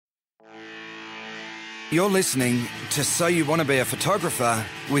You're listening to So You Want to Be a Photographer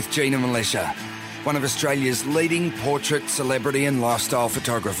with Gina Militia, one of Australia's leading portrait, celebrity and lifestyle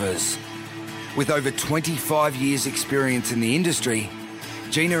photographers. With over 25 years experience in the industry,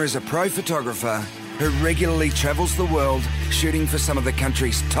 Gina is a pro photographer who regularly travels the world shooting for some of the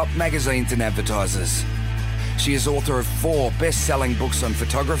country's top magazines and advertisers. She is author of 4 best-selling books on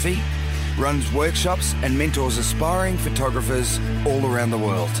photography, runs workshops and mentors aspiring photographers all around the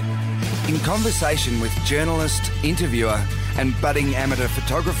world. In conversation with journalist, interviewer and budding amateur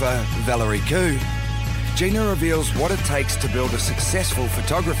photographer Valerie Khoo, Gina reveals what it takes to build a successful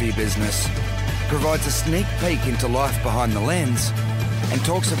photography business, provides a sneak peek into life behind the lens, and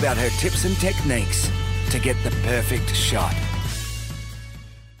talks about her tips and techniques to get the perfect shot.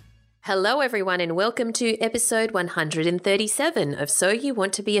 Hello everyone and welcome to episode 137 of So You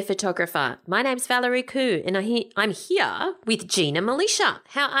Want to Be a Photographer. My name's Valerie Khoo and I'm here with Gina Militia.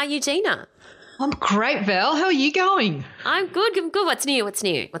 How are you, Gina? I'm great, Val. How are you going? I'm good. What's new? What's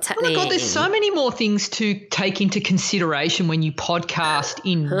happening? Oh my God, there's so many more things to take into consideration when you podcast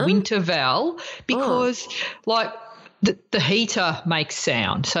in winter, Val, because the heater makes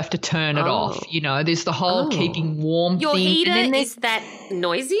sound, so I have to turn it off. You know, there's the whole keeping warm Your thing. heater, is that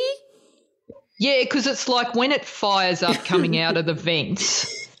noisy? Yeah, because it's like when it fires up coming out of the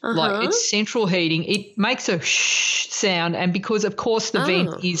vents, like it's central heating, it makes a shh sound, and because, of course, the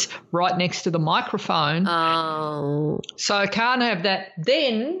vent is right next to the microphone, so I can't have that.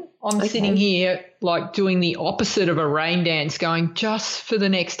 Then I'm sitting here like doing the opposite of a rain dance, going, just for the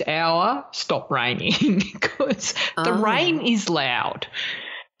next hour, stop raining, because the rain is loud.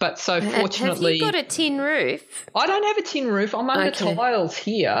 But so fortunately, have you got a tin roof? I don't have a tin roof. I'm under tiles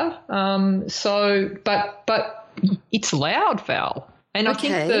here. But it's loud, Val. And I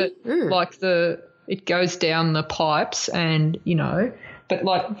think that it goes down the pipes, and but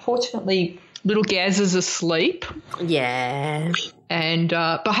like fortunately, little Gaz is asleep. Yeah. And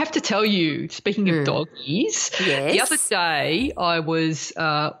but I have to tell you, speaking of doggies, the other day I was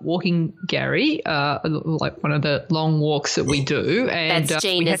walking Gary, like one of the long walks that we do. And that's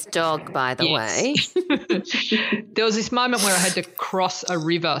Gina's dog, by the way. There was this moment where I had to cross a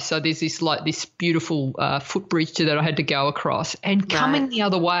river. So there's this beautiful footbridge that I had to go across. And coming the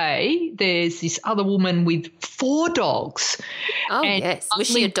other way, there's this other woman with 4 dogs. Oh, and yes. Was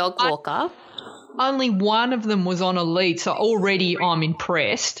she a dog walker? Only one of them was on a lead, so already I'm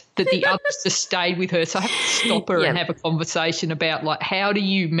impressed that the others just stayed with her. So I have to stop her and have a conversation about, like, how do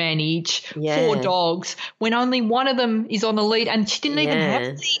you manage 4 dogs when only one of them is on a lead, and she didn't even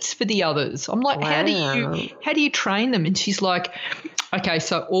have leads for the others. I'm like, how do you train them? And she's like, okay,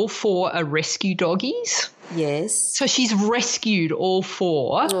 so all 4 are rescue doggies. Yes. So she's rescued all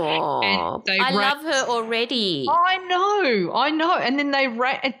 4. Aww. And I love her already. I know. And then they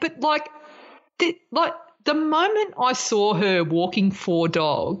but the moment I saw her walking 4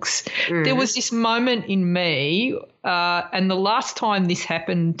 dogs, there was this moment in me, and the last time this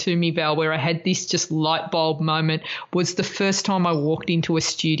happened to me, Val, where I had this just light bulb moment, was the first time I walked into a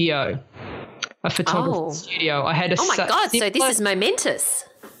studio, a photography studio. I had my God, so this is momentous.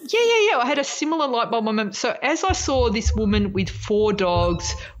 Yeah. I had a similar light bulb moment. So as I saw this woman with 4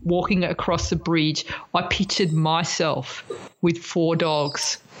 dogs walking across the bridge, I pictured myself with 4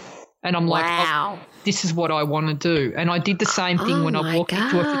 dogs. And I'm like, oh, this is what I want to do. And I did the same thing when I walked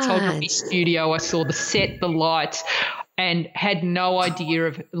into a photography studio. I saw the set, the lights, and had no idea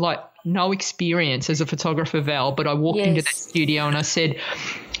of, like, no experience as a photographer, Val. But I walked into that studio and I said,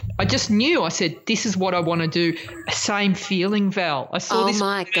 I just knew. I said, this is what I want to do. Same feeling, Val. I saw this. Oh,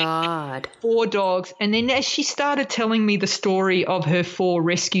 my God. 4 dogs. And then as she started telling me the story of her 4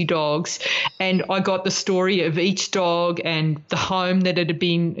 rescue dogs, and I got the story of each dog and the home that it had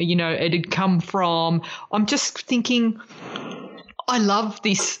been, it had come from, I'm just thinking, I love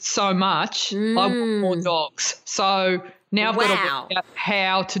this so much. I want more dogs. So now I've got to work out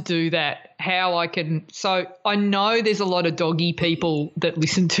how to do that, how I can. So I know there's a lot of doggy people that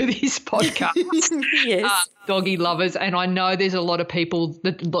listen to this podcast, doggy lovers, and I know there's a lot of people,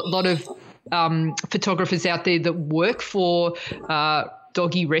 a lot of photographers out there that work for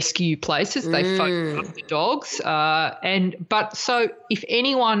doggy rescue places. They focus on the dogs. But so if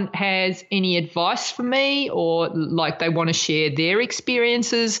anyone has any advice for me, or like they want to share their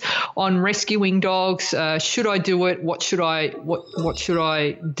experiences on rescuing dogs, should I do it? What should I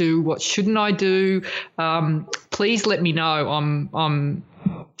do? What shouldn't I do? Please let me know. I'm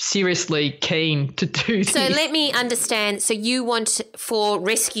seriously keen to do this. So let me understand. So you want 4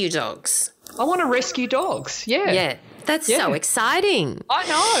 rescue dogs? I want to rescue dogs. Yeah. Yeah. That's so exciting. I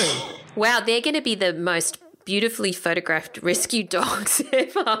know. Wow, they're going to be the most beautifully photographed rescue dogs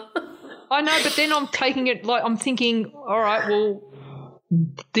ever. I know, but then I'm taking it like I'm thinking, all right, well,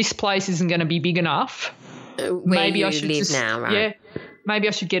 this place isn't going to be big enough. Maybe I should live just now, right? Yeah, maybe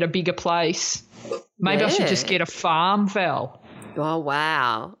I should get a bigger place. Maybe I should just get a farm, Val. Oh,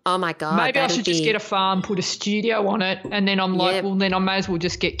 wow. Oh, my God. Maybe I should just get a farm, put a studio on it, and then I'm like, well, then I may as well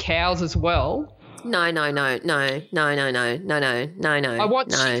just get cows as well. No. I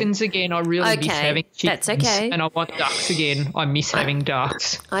want chickens again. I really miss having chickens. That's okay. And I want ducks again. I miss having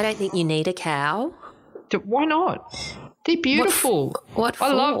ducks. I don't think you need a cow. Why not? They're beautiful. What for?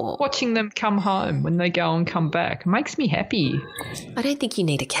 I love watching them come home when they go and come back. It makes me happy. I don't think you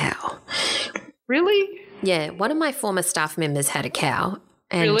need a cow. Really? Yeah, one of my former staff members had a cow.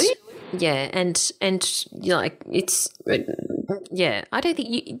 And, really? Yeah, and like it's I don't think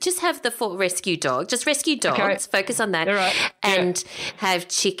you just have the full rescue dog. Just rescue dogs. Focus on that, right. And have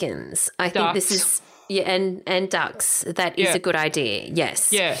chickens. I think this is and ducks. That is a good idea.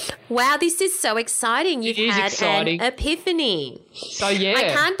 Yes. Yeah. Wow, this is so exciting. You've had an epiphany. So yeah, I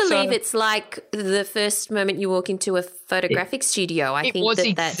can't believe it's like the first moment you walk into a photographic studio. I think it was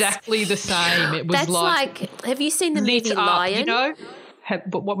exactly the same. It was that's like have you seen the movie Lion? You know,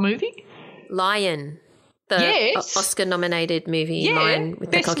 but what movie? Lion. The Oscar-nominated movie, Lion with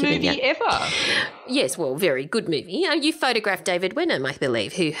best Nicole Kidman. movie ever. Yes, well, very good movie. You photographed David Wenham, I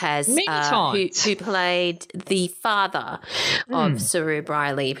believe, who has many times. Who played the father of Saru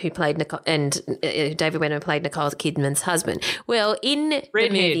Briley, who played Nicole, and David Wenham played Nicole Kidman's husband. Well, in the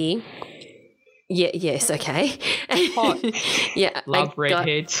movie. Yeah. Yes. Okay. Hot. Yeah. Love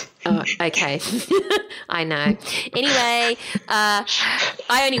redheads. Oh, okay. I know. Anyway,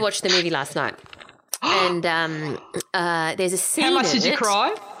 I only watched the movie last night. And there's a scene. How much did you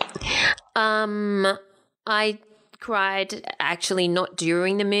cry? I cried actually not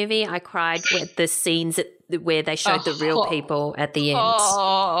during the movie. I cried with the scenes where they showed the real people at the end.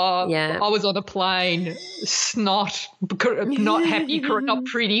 Yeah. I was on a plane, snot, not happy, not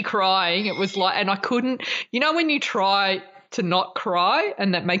pretty crying. It was like, and I couldn't, when you try to not cry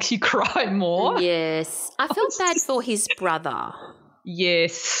and that makes you cry more. Yes. I felt bad for his brother.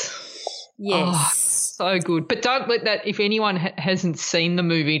 Yes. Yes. So good. But don't let that, if anyone hasn't seen the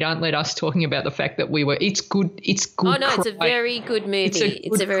movie, don't let us talking about the fact that it's good. It's good. Oh, no, it's a very good movie. It's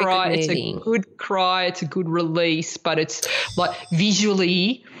a very good movie. It's a good cry. It's a good release, but it's like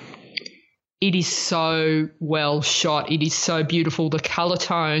visually it is so well shot. It is so beautiful. The colour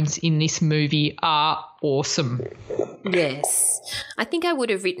tones in this movie are awesome. Yes. I think I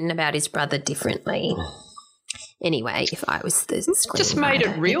would have written about his brother differently. Anyway, if I was the screenwriter. Just made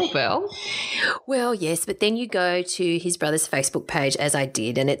it real, Val. Well, yes, but then you go to his brother's Facebook page, as I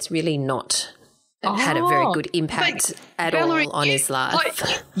did, and it's really not had a very good impact at Valerie, all on his life.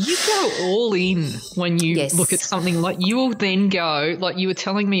 Like, you go all in when you look at something. Like you will then go, like you were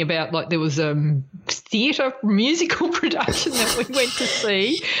telling me about, like there was a theatre musical production that we went to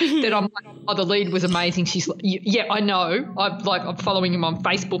see that I'm like, oh, the lead was amazing. She's like, yeah, I know. I'm following him on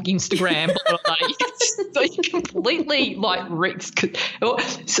Facebook, Instagram. So completely like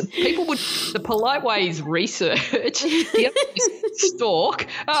so people would, the polite way is research, the other is stalk.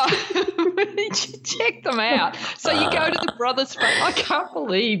 Check them out. So you go to the brother's face. I can't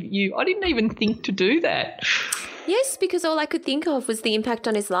believe you. I didn't even think to do that. Yes, because all I could think of was the impact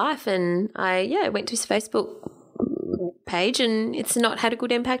on his life, and I went to his Facebook page, and it's not had a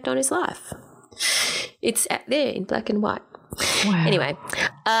good impact on his life. It's there in black and white. Wow. Anyway,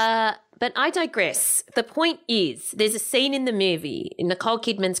 but I digress. The point is, there's a scene in the movie, in Nicole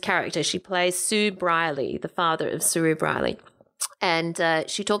Kidman's character. She plays Sue Briley, the father of Saru Briley, and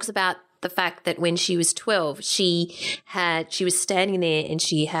she talks about the fact that when she was 12, she was standing there and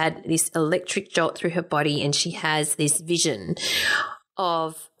she had this electric jolt through her body, and she has this vision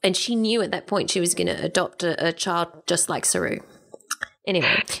of, and she knew at that point she was going to adopt a child just like Saru.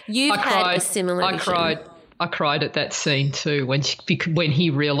 Anyway, you've had a similar vision. I cried at that scene too when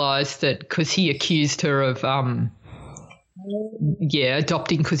he realised that, because he accused her of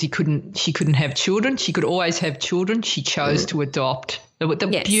adopting because she couldn't have children. She could always have children. She chose to adopt.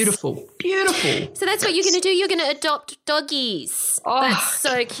 Yes. Beautiful. So that's what you're going to do. You're going to adopt doggies. Oh. That's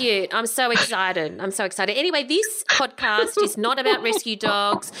so cute. I'm so excited. Anyway, this podcast is not about rescue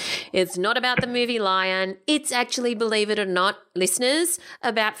dogs. It's not about the movie Lion. It's actually, believe it or not, listeners,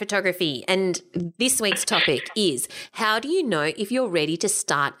 about photography. And this week's topic is, how do you know if you're ready to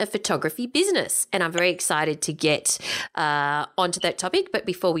start a photography business? And I'm very excited to get onto that topic. But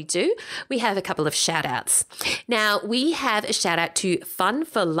before we do, we have a couple of shout outs. Now, we have a shout out to Fun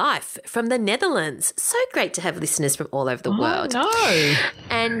for Life from the Netherlands. So great to have listeners from all over the world. No.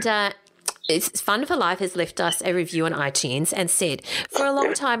 And It's Fun for Life has left us a review on iTunes and said, for a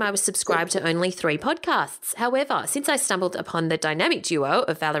long time I was subscribed to only 3 podcasts. However, since I stumbled upon the dynamic duo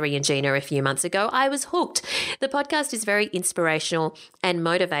of Valerie and Gina a few months ago, I was hooked. The podcast is very inspirational and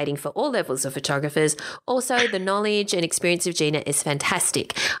motivating for all levels of photographers. Also, the knowledge and experience of Gina is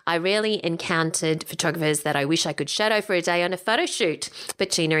fantastic. I rarely encountered photographers that I wish I could shadow for a day on a photo shoot,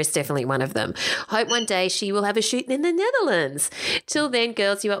 but Gina is definitely one of them. Hope one day she will have a shoot in the Netherlands. Till then,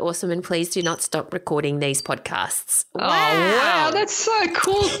 girls, you are awesome, and please do not stop recording these podcasts. Wow. Oh, wow. That's so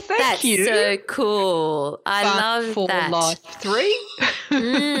cool. Thank you. That's so cool. I love for that. Life 3.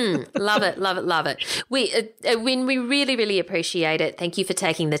 Love it, love it, love it. We really, really appreciate it. Thank you for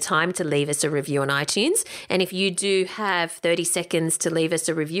taking the time to leave us a review on iTunes. And if you do have 30 seconds to leave us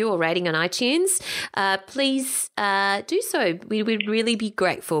a review or rating on iTunes, please do so. We would really be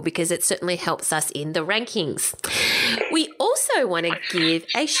grateful because it certainly helps us in the rankings. We also want to give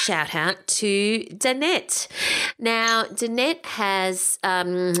a shout out to Danette. Now, Danette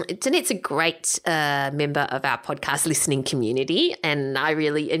Danette's a great member of our podcast listening community, and I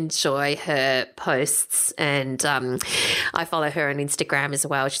really enjoy her posts, and I follow her on Instagram as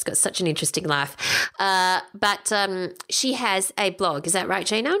well. She's got such an interesting life. But she has a blog. Is that right,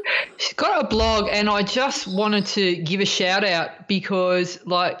 Gina? She's got a blog, and I just wanted to give a shout out because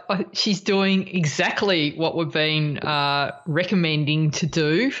she's doing exactly what we've been recommending to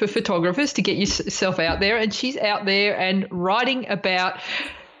do for photographers to get yourself out there, and she's out there and writing about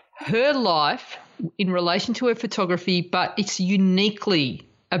her life in relation to her photography, but it's uniquely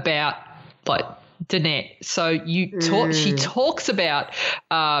about Danette. So she talks about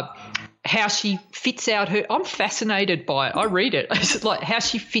how she fits out her. I'm fascinated by it. I read it. It's like how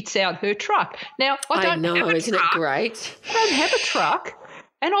she fits out her truck. Now I don't know, isn't it great? I don't have a truck,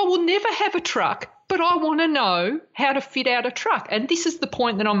 and I will never have a truck. But I want to know how to fit out a truck, and this is the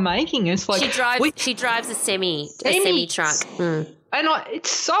point that I'm making. It's like she drives a semi truck. And it's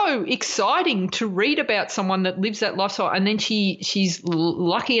so exciting to read about someone that lives that lifestyle, and then she's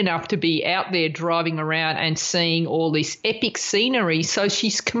lucky enough to be out there driving around and seeing all this epic scenery. So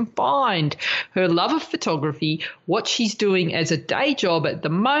she's combined her love of photography, what she's doing as a day job at the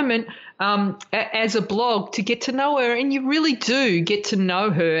moment, as a blog to get to know her, and you really do get to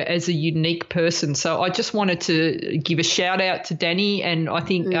know her as a unique person. So I just wanted to give a shout out to Danny, and I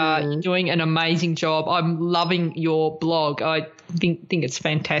think you're doing an amazing job. I'm loving your blog. I think it's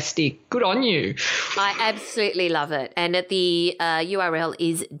fantastic. Good on you. I absolutely love it. And the URL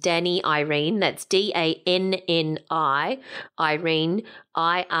is Danny Irene. That's DANNI Irene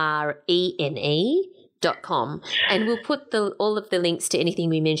IRENE.com, and we'll put all of the links to anything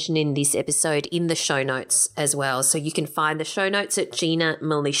we mentioned in this episode in the show notes as well, so you can find the show notes at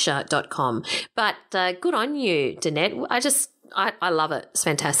ginamilicia.com. But good on you, Danette. I love it. It's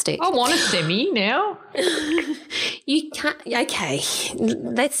fantastic. I want a semi now. You can't. Okay,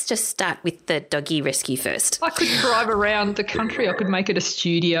 let's just start with the doggy rescue first. I could drive around the country. I could make it a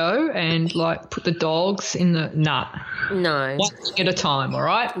studio and put the dogs in the No. One thing at a time, all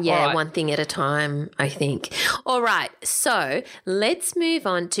right? Yeah, right. One thing at a time, I think. All right, so let's move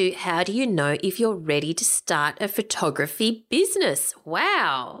on to how do you know if you're ready to start a photography business?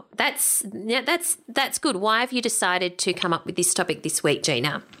 Wow, that's good. Why have you decided to come up with this topic this week,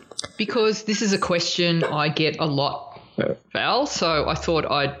 Gina? Because this is a question I get a lot, Val, so I thought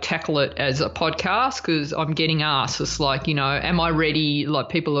I'd tackle it as a podcast because I'm getting asked. It's like, am I ready? Like,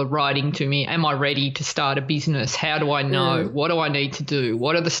 people are writing to me, am I ready to start a business? How do I know? What do I need to do?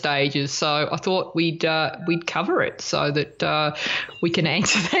 What are the stages? So I thought we'd cover it so that we can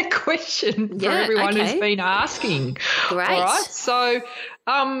answer that question for everyone who's been asking. Great. All right, so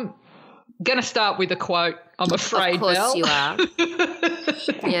going to start with a quote, I'm afraid, Val. Of course Val. you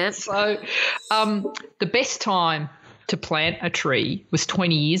are. Yeah. So the best time to plant a tree was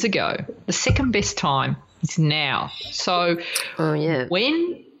 20 years ago. The second best time is now. So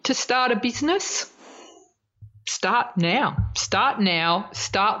when to start a business? Start now. Start now.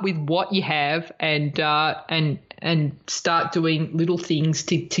 Start with what you have and start doing little things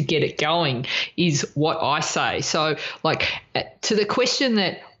to get it going is what I say. So to the question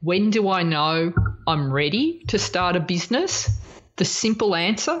that when do I know I'm ready to start a business? The simple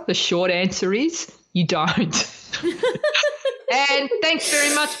answer, the short answer is you don't. And thanks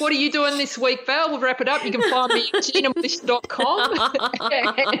very much. What are you doing this week, Val? We'll wrap it up. You can find me at ginamilicia.com.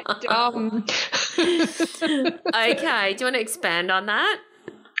 Okay. Do you want to expand on that?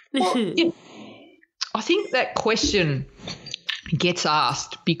 Well, I think that question gets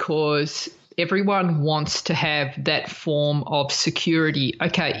asked because everyone wants to have that form of security.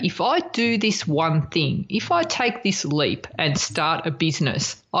 Okay, if I do this one thing, if I take this leap and start a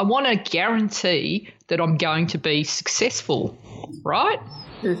business, I want to guarantee that I'm going to be successful, right?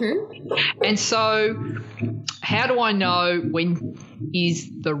 Mm-hmm. And so how do I know when is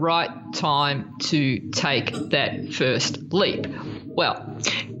the right time to take that first leap? Well,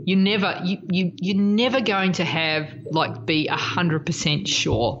 you're never going to be 100%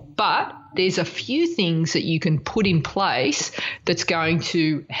 sure, but there's a few things that you can put in place that's going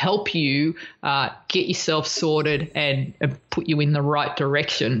to help you get yourself sorted and put you in the right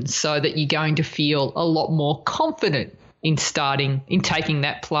direction so that you're going to feel a lot more confident in taking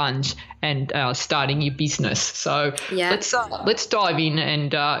that plunge and starting your business. So let's dive in and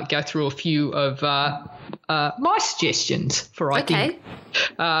go through a few of my suggestions for think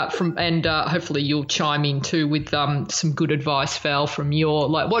hopefully you'll chime in too with some good advice, Val, from your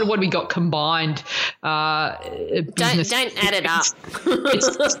what have we got combined business. Don't add it up.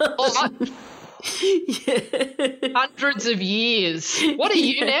 Hundreds of years. What are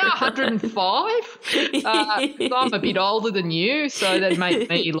you now, 105? I'm a bit older than you, so that makes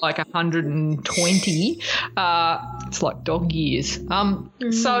me like 120. It's like dog years.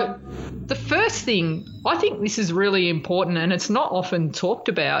 So the first thing, I think this is really important and it's not often talked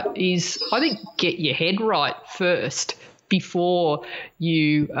about, is I think get your head right first before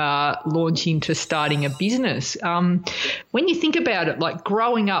you launch into starting a business. When you think about it, like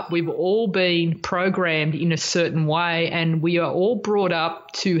growing up, we've all been programmed in a certain way and we are all brought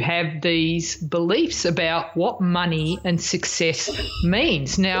up to have these beliefs about what money and success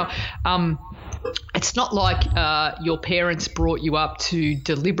means. Now, it's not like your parents brought you up to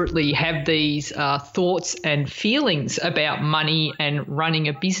deliberately have these thoughts and feelings about money and running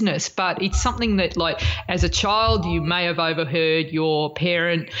a business, but it's something that, like, as a child, you may have overheard your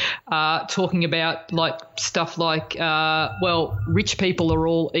parent talking about, like, stuff like, well, rich people are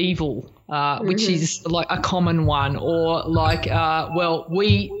all evil. Which is like a common one, or like, well,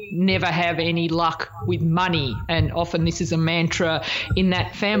 we never have any luck with money, and often this is a mantra in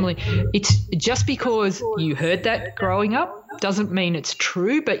that family. It's just because you heard that growing up doesn't mean it's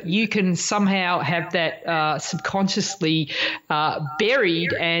true, but you can somehow have that subconsciously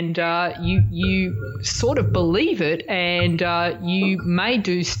buried, and you sort of believe it, and you may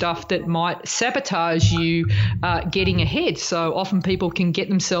do stuff that might sabotage you getting ahead. So often people can get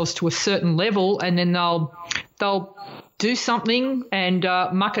themselves to a certain level, and then they'll do something and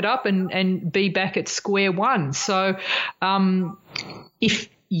muck it up and be back at square one. So if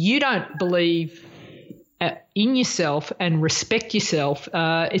you don't believe in yourself and respect yourself,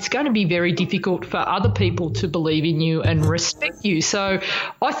 it's going to be very difficult for other people to believe in you and respect you. So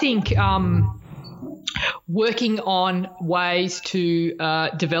I think working on ways to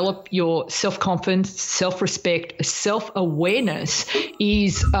develop your self-confidence, self-respect, self-awareness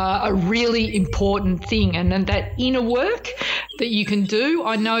is a really important thing. And then that inner work that you can do,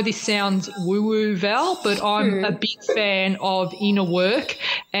 I know this sounds woo-woo, Val, but I'm a big fan of inner work,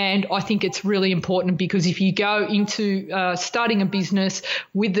 and I think it's really important because if you go into starting a business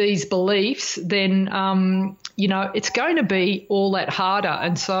with these beliefs, then, it's going to be all that harder.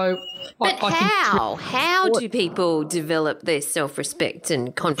 And so But how do people develop their self-respect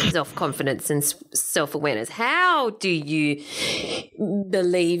and self-confidence and self-awareness? How do you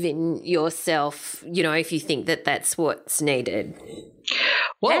believe in yourself, if you think that that's what's needed?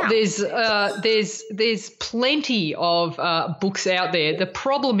 Well, there's plenty of books out there. The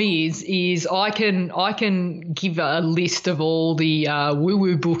problem is I can give a list of all the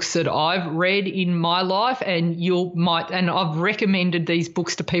woo-woo books that I've read in my life, and I've recommended these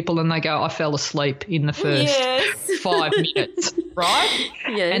books to people, and they go, I fell asleep in the first 5 minutes, right?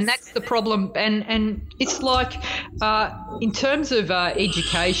 Yes. And that's the problem. And it's like in terms of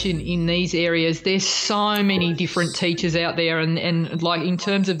education in these areas, there's so many different teachers out there, and like in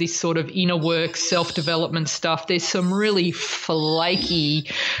terms of this sort of inner work, self-development stuff, there's some really flaky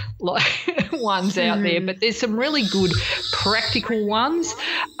ones out there, but there's some really good practical ones.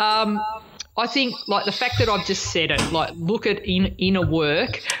 I think, like, the fact that I've just said it, like, look at inner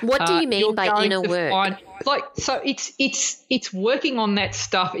work. What do you mean by inner work? It's working on that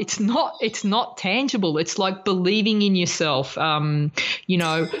stuff. It's not tangible. It's like believing in yourself,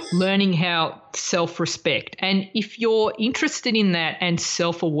 learning how self-respect. And if you're interested in that and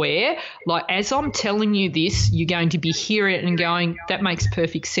self-aware, like as I'm telling you this, you're going to be hearing it and going, that makes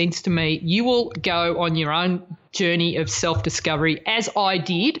perfect sense to me. You will go on your own journey of self-discovery, as I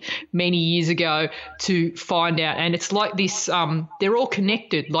did many years ago, to find out. And it's like this, they're all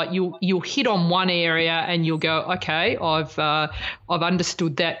connected. Like you'll hit on one area and you'll go, okay, I've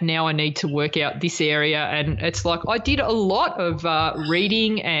understood that. Now I need to work out this area. And it's like I did a lot of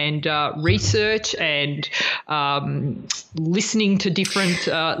reading and research and listening to different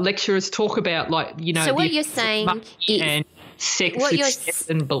lecturers talk about, like, you know, so what you're saying is, and sex, success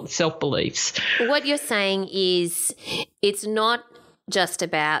and self-beliefs. What you're saying is it's not just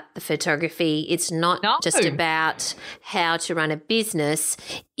about the photography. It's not just about how to run a business.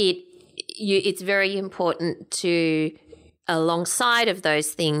 It's very important to, alongside of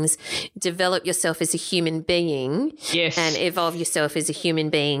those things, develop yourself as a human being. Yes. And evolve yourself as a human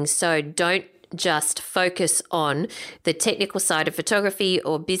being. So don't just focus on the technical side of photography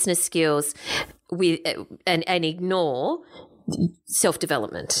or business skills and ignore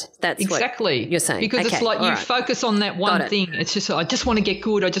self-development. That's exactly what you're saying. Because it's like you focus on that one thing. It's just, I just want to get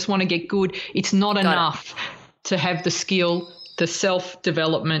good. I just want to get good. It's not enough to have the skill. The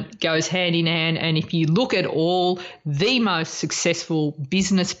self-development goes hand in hand. And if you look at all the most successful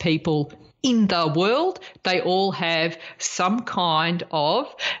business people in the world, they all have some kind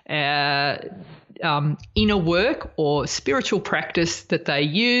of inner work or spiritual practice that they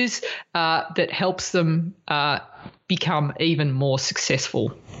use that helps them become even more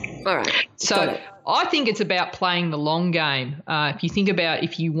successful. All right. So I think it's about playing the long game. If you think about,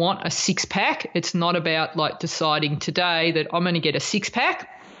 if you want a six-pack, it's not about like deciding today that I'm going to get a six-pack,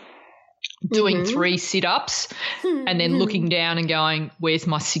 doing 3 sit-ups and then looking down and going, where's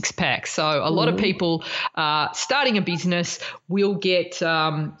my six-pack? So a lot of people starting a business will get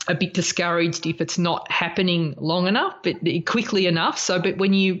a bit discouraged if it's not happening long enough, but quickly enough. So, but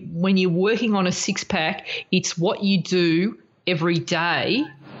when you're working on a six-pack, it's what you do every day,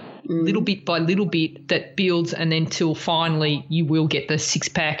 little bit by little bit, that builds, and then till finally you will get the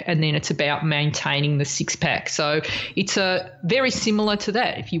six-pack, and then it's about maintaining the six-pack. So it's very similar to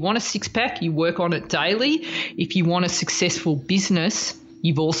that. If you want a six-pack, you work on it daily. If you want a successful business,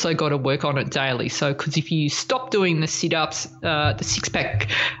 you've also got to work on it daily. So because if you stop doing the sit-ups, the six-pack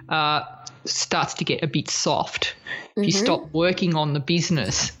starts to get a bit soft. If you stop working on the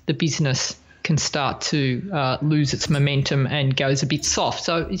business can start to lose its momentum and goes a bit soft.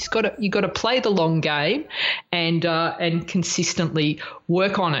 So you've got to play the long game and consistently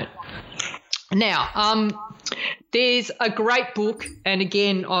work on it. Now, there's a great book, and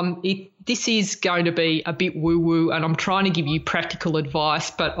again, this is going to be a bit woo-woo, and I'm trying to give you practical advice,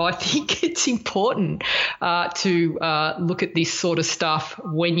 but I think it's important to look at this sort of stuff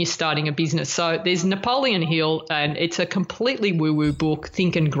when you're starting a business. So there's Napoleon Hill, and it's a completely woo-woo book,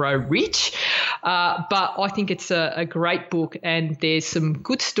 Think and Grow Rich, but I think it's a great book, and there's some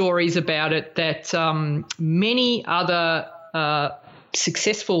good stories about it that many other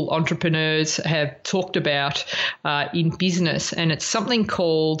successful entrepreneurs have talked about in business, and it's something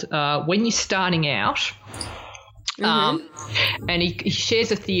called when you're starting out. And he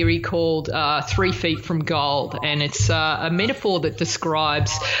shares a theory called 3 feet from gold, and it's a metaphor that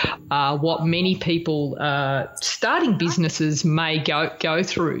describes what many people starting businesses may go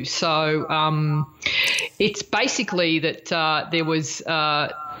through. So it's basically that there was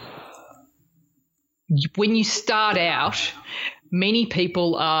when you start out, many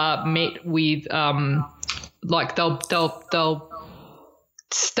people are met with like they'll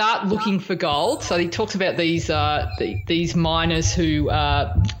start looking for gold. So he talks about these miners who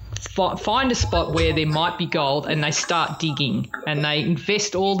find a spot where there might be gold, and they start digging, and they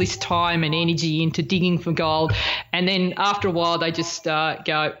invest all this time and energy into digging for gold, and then after a while they just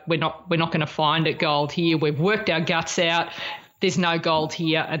go, we're not going to find it gold here. We've worked our guts out. There's no gold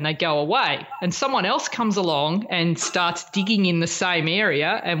here, and they go away. And someone else comes along and starts digging in the same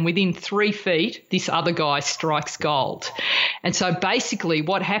area, and within 3 feet, this other guy strikes gold. And so basically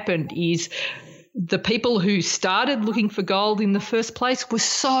what happened is the people who started looking for gold in the first place were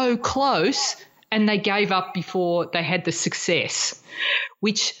so close, and they gave up before they had the success,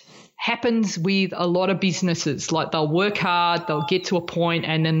 which happens with a lot of businesses. Like they'll work hard, they'll get to a point,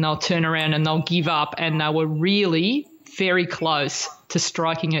 and then they'll turn around and they'll give up, and they were really very close to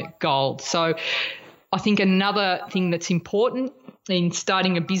striking it gold. So I think another thing that's important in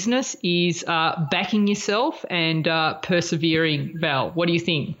starting a business is backing yourself and persevering. Val, what do you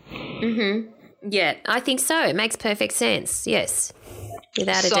think? Yeah, I think so. It makes perfect sense. Yes,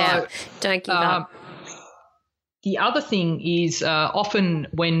 without a doubt. Don't give up. The other thing is often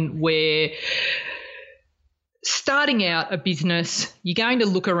when we're starting out a business, you're going to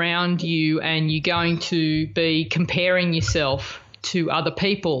look around you and you're going to be comparing yourself to other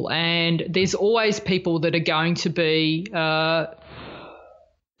people. And there's always people that are going to be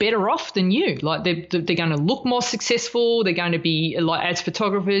better off than you. Like they're going to look more successful. They're going to be, like, as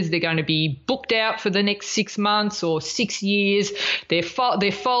photographers, they're going to be booked out for the next 6 months or 6 years. Their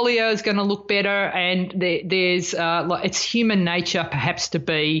folio is going to look better, and there's like, it's human nature perhaps to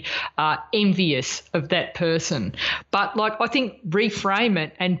be envious of that person. But like, I think reframe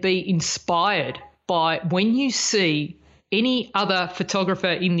it and be inspired by when you see any other photographer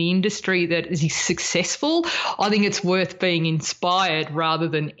in the industry that is successful. I think it's worth being inspired rather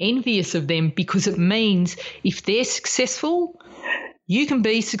than envious of them, because it means if they're successful, you can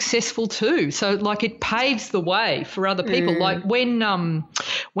be successful too. So like, it paves the way for other people. Like when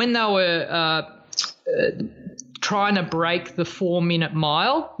they were trying to break the 4-minute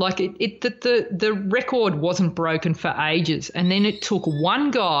mile, like the record wasn't broken for ages, and then it took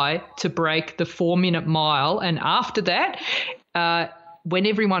one guy to break the 4-minute mile, and after that, when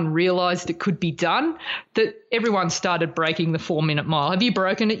everyone realised it could be done, that everyone started breaking the 4-minute mile. Have you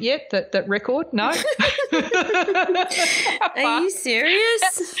broken it yet, that record? No? Are you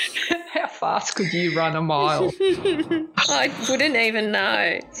serious? How fast could you run a mile? I wouldn't even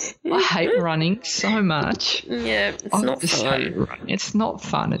know. I hate running so much. Yeah, it's not fun. It's not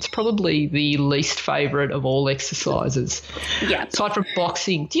fun. It's probably the least favourite of all exercises. Yeah. Aside from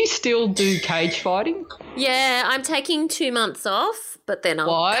boxing, do you still do cage fighting? Yeah, I'm taking 2 months off, but then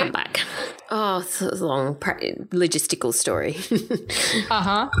I'll come back. Oh, it's a long logistical story.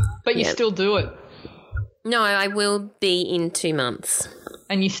 But you still do it? No, I will be in 2 months.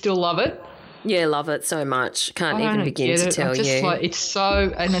 And you still love it? Yeah, love it so much. Can't even begin to tell you. Like, it's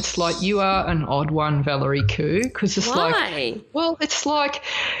so, and it's like, you are an odd one, Valerie Khoo, because it's Why? Well, it's like,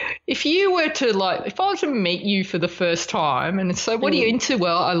 if you were to, like, if I were to meet you for the first time and say, what are you into?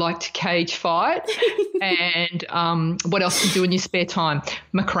 Well, I like to cage fight. And what else do you do in your spare time?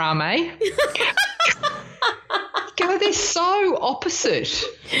 Macrame. God, they're so opposite.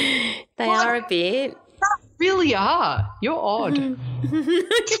 They are a bit. Really are. You're odd.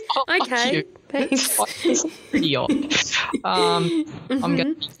 Okay, thanks. It's pretty odd. I'm going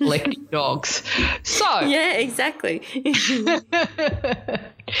to be collecting dogs. So yeah, exactly.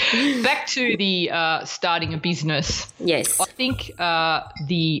 Back to the starting a business. Yes. I think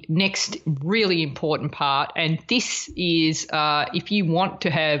the next really important part, and this is if you want to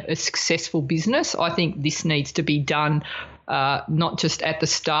have a successful business, I think this needs to be done not just at the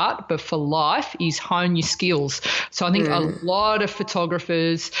start, but for life, is hone your skills. So I think a lot of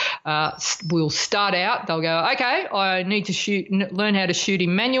photographers will start out, they'll go, okay, I need to learn how to shoot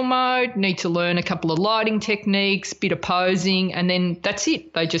in manual mode, need to learn a couple of lighting techniques, bit of posing, and then that's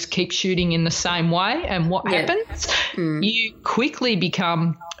it. They just keep shooting in the same way. And what happens? You quickly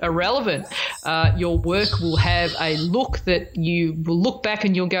become irrelevant. Your work will have a look that you will look back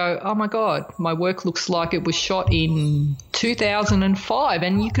and you'll go, oh my God, my work looks like it was shot in 2005.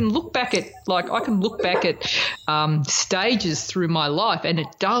 And you can look back at, like, I can look back at stages through my life, and it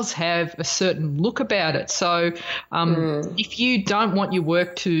does have a certain look about it. So if you don't want your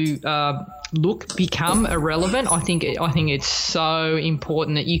work to become irrelevant, I think it's so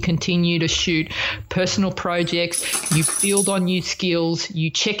important that you continue to shoot personal projects, you build on new skills, you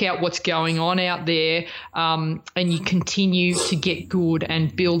check out what's going on out there, and you continue to get good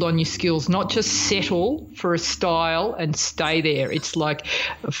and build on your skills, not just settle for a style and stay there. It's like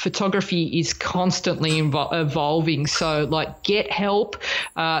photography is constantly evolving. So, like, get help.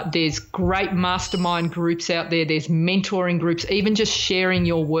 There's great mastermind groups out there. There's mentoring groups, even just sharing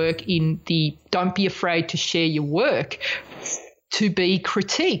your work don't be afraid to share your work, to be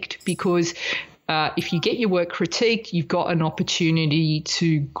critiqued, because if you get your work critiqued, you've got an opportunity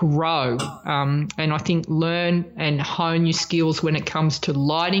to grow. And I think learn and hone your skills when it comes to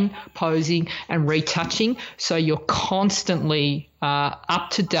lighting, posing and retouching, so you're constantly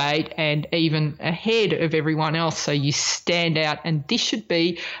up to date and even ahead of everyone else, so you stand out. And this should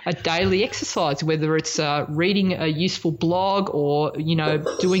be a daily exercise, whether it's reading a useful blog or,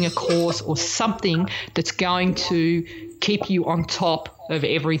 doing a course or something that's going to keep you on top of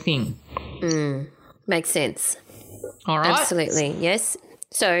everything. Makes sense. All right. Absolutely. Yes.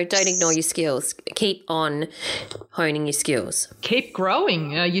 So don't ignore your skills. Keep on honing your skills. Keep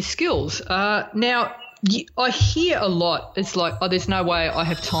growing your skills. Now, I hear a lot, it's like, oh, there's no way I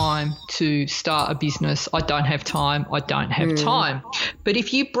have time to start a business. I don't have time. Time. But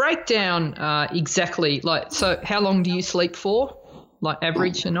if you break down exactly, like, so how long do you sleep for? Like,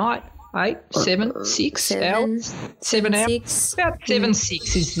 average a night? 8, 7, 6 hours? 7 hours? 6. About 7,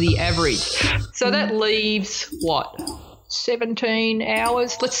 6 is the average. So that leaves what? 17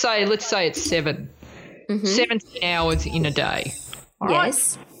 hours? Let's say it's 7. 17 hours in a day. All right?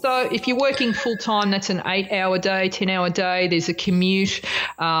 Yes. So if you're working full time, that's an 8-hour day, 10-hour day. There's a commute,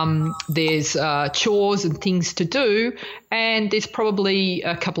 there's chores and things to do, and there's probably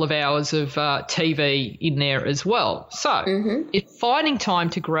a couple of hours of TV in there as well. So if finding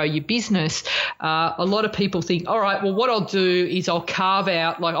time to grow your business, a lot of people think, all right, well, what I'll do is I'll carve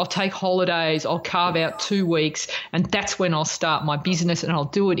out, like I'll take holidays, I'll carve out 2 weeks, and that's when I'll start my business and I'll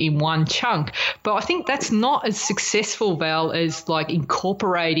do it in one chunk. But I think that's not as successful, Val, as like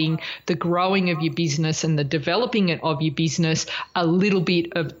incorporating the growing of your business and the developing it of your business a little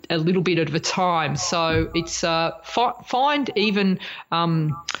bit at a time. So it's find even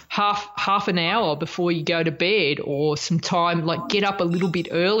half an hour before you go to bed, or some time, like get up a little bit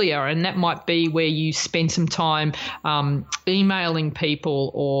earlier, and that might be where you spend some time emailing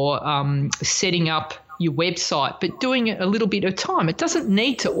people or setting up your website, but doing it a little bit at a time. It doesn't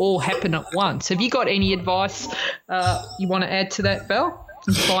need to all happen at once. Have you got any advice you want to add to that, Val?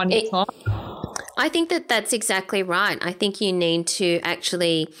 Finding time? I think that's exactly right. I think you need to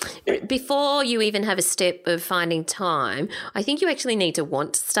actually, before you even have a step of finding time, I think you actually need to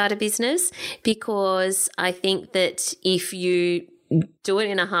want to start a business, because I think that if you do it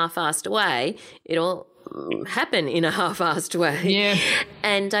in a half-assed way, it'll happen in a half-assed way. Yeah.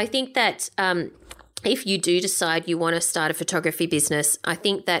 And I think that if you do decide you want to start a photography business, I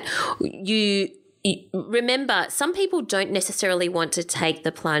think that remember, some people don't necessarily want to take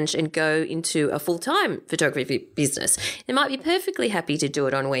the plunge and go into a full-time photography business. They might be perfectly happy to do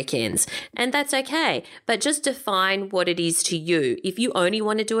it on weekends, and that's okay. But just define what it is to you. If you only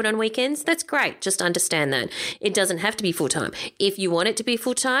want to do it on weekends, that's great. Just understand that. It doesn't have to be full-time. If you want it to be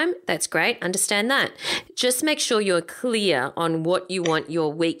full-time, that's great. Understand that. Just make sure you're clear on what you want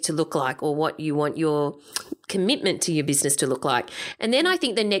your week to look like, or what you want your commitment to your business to look like. And then I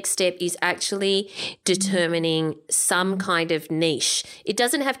think the next step is actually determining some kind of niche. It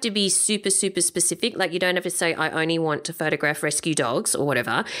doesn't have to be super, super specific. Like, you don't have to say, I only want to photograph rescue dogs or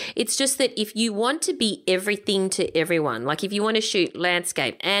whatever. It's just that if you want to be everything to everyone, like if you want to shoot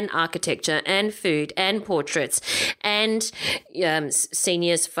landscape and architecture and food and portraits and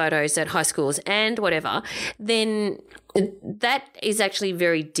seniors photos at high schools and whatever, then that is actually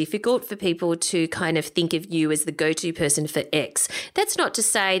very difficult for people to kind of think of you as the go-to person for X. That's not to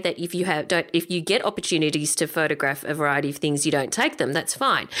say that if you get opportunities to photograph a variety of things, you don't take them. That's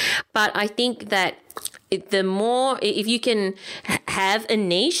fine. But I think that the more, if you can have a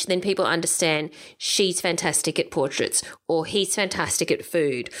niche, then people understand she's fantastic at portraits, or he's fantastic at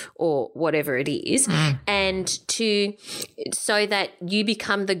food, or whatever it is. And so that you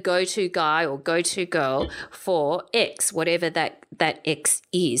become the go-to guy or go-to girl for X, whatever that X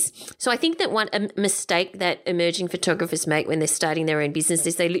is. So I think that a mistake that emerging photographers make when they're starting their own business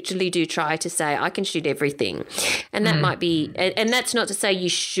is they literally do try to say, I can shoot everything. And that might be, and that's not to say you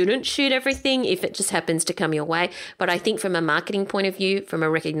shouldn't shoot everything if it just happens to come your way. But I think from a marketing point of view, from a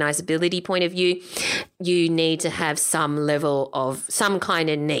recognizability point of view, you need to have some level of some kind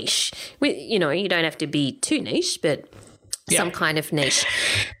of niche. You don't have to be too niche, but some kind of niche.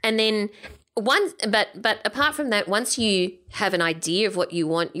 And then but apart from that, once you have an idea of what you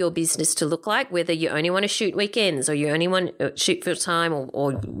want your business to look like, whether you only want to shoot weekends or you only want to shoot full time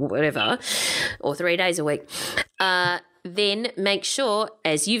or whatever, or 3 days a week, then make sure,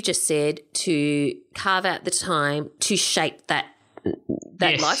 as you've just said, to carve out the time to shape that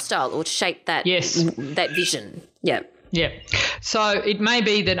lifestyle, or to shape that that vision. Yeah. Yeah. So it may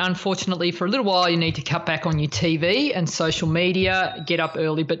be that, unfortunately, for a little while you need to cut back on your TV and social media, get up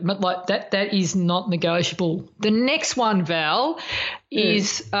early, but like that is not negotiable. The next one, Val,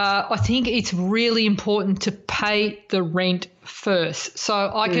 is I think it's really important to pay the rent first. So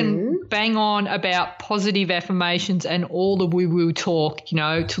I can bang on about positive affirmations and all the woo-woo talk,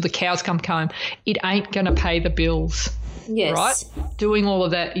 till the cows come home. It ain't going to pay the bills. Yes. Right? Doing all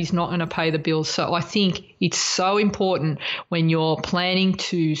of that is not going to pay the bills. So I think it's so important when you're planning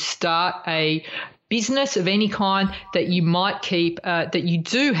to start a business of any kind that you might keep, that you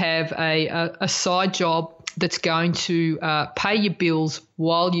do have a side job that's going to pay your bills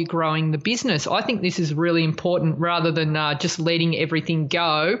while you're growing the business. I think this is really important, rather than just letting everything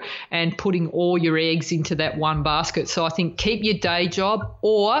go and putting all your eggs into that one basket. So I think keep your day job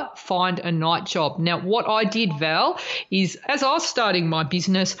or find a night job. Now, what I did, Val, is as I was starting my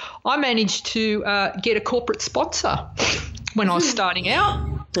business, I managed to get a corporate sponsor when I was starting out.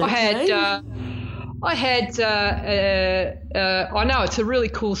 Okay. I had I know it's a really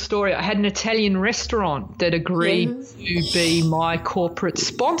cool story. I had an Italian restaurant that agreed to be my corporate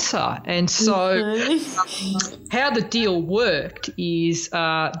sponsor. And so how the deal worked is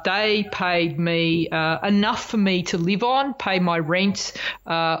they paid me enough for me to live on, pay my rent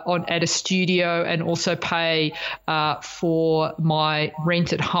at a studio, and also pay for my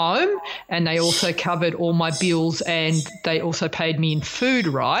rent at home. And they also covered all my bills, and they also paid me in food,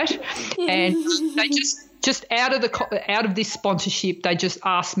 right? And they just out of this sponsorship, they just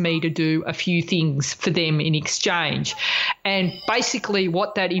asked me to do a few things for them in exchange. And basically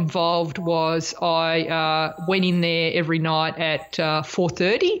what that involved was I went in there every night at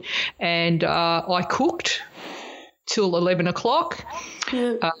 4:30, and I cooked till 11 o'clock,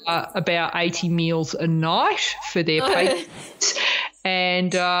 about 80 meals a night for their patrons.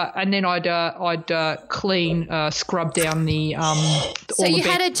 And then I'd clean, scrub down the So you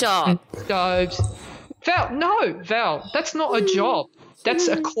had a job. Stoves. Val, that's not a job. That's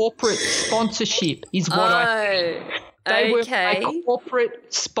a corporate sponsorship is what They were my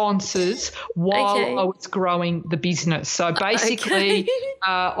corporate sponsors while I was growing the business. So basically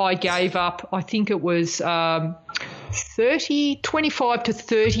I gave up, I think it was 25 to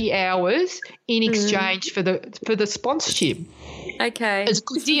 30 hours in exchange for the sponsorship. Okay. It's a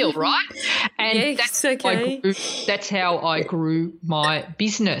good deal, right? And that's how I grew my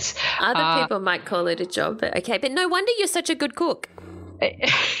business. Other people might call it a job, but okay. But no wonder you're such a good cook.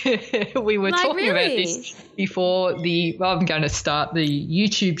 We were talking about this before I'm going to start the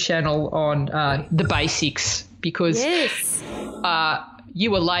YouTube channel on The Basics, because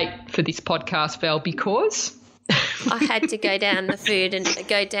you were late for this podcast, Val, because I had to go down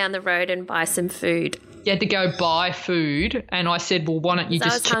the road and buy some food. You had to go buy food, and I said, well, why don't you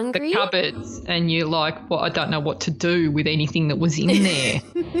just check the cupboards? And you're like, well, I don't know what to do with anything that was in there.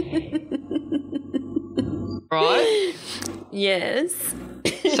 Right? Yes.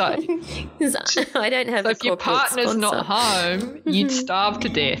 So I don't have a corporate if your partner's sponsor. not home, you'd starve to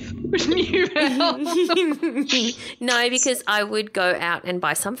death, wouldn't you, Val? No, because I would go out and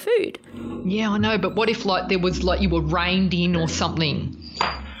buy some food. Yeah, I know, but what if there was you were reined in or something?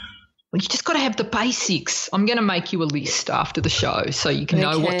 Well, you just got to have the basics. I'm going to make you a list after the show so you can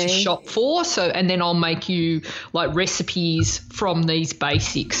know what to shop for. And then I'll make you recipes from these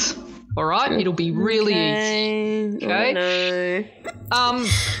basics. All right, it'll be really easy. Okay. Oh,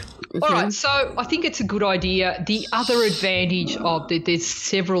 no. All right, so I think it's a good idea. The other advantage there's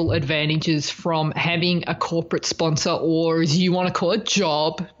several advantages from having a corporate sponsor, or as you want to call it,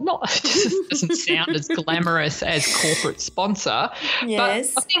 job. It just doesn't sound as glamorous as corporate sponsor.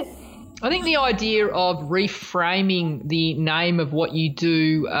 Yes. But I think the idea of reframing the name of what you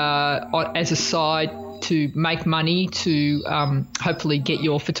do as a side to make money to hopefully get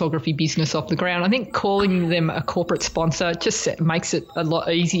your photography business off the ground, I think calling them a corporate sponsor just makes it a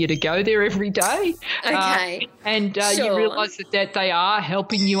lot easier to go there every day. Okay. And you realise that they are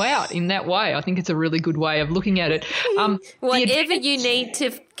helping you out in that way. I think it's a really good way of looking at it. Whatever you need to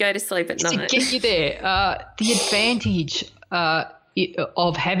go to sleep at night. To get you there. The advantage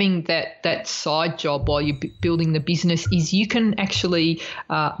of having that side job while you're building the business is you can actually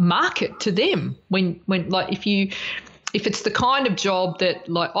market to them when if it's the kind of job that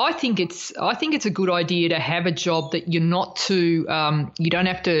I think it's a good idea to have a job that you're not too you don't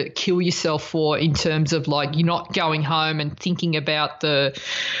have to kill yourself for, in terms of you're not going home and thinking about the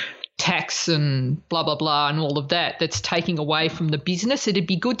tax and blah, blah, blah and all of that's taking away from the business. It'd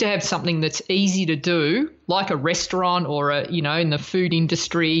be good to have something that's easy to do, like a restaurant or in the food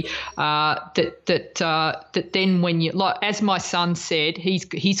industry, that then when you, as my son said,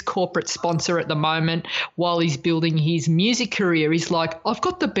 he's corporate sponsor at the moment while he's building his music career. He's like, I've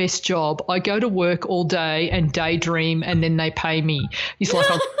got the best job. I go to work all day and daydream and then they pay me. He's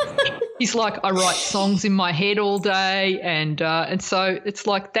like, I write songs in my head all day, and so it's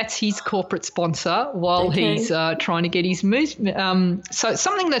that's his corporate sponsor while he's trying to get his music. So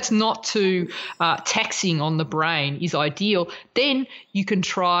something that's not too taxing on the brain is ideal. Then you can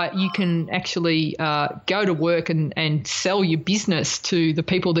actually go to work and sell your business to the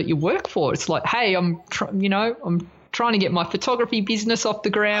people that you work for. It's like, hey, I'm trying to get my photography business off the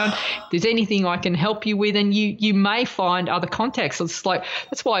ground. If there's anything I can help you with, and you may find other contacts. It's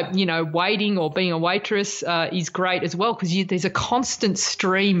that's why waiting or being a waitress is great as well, because there's a constant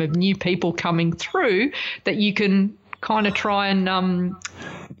stream of new people coming through that you can kind of try and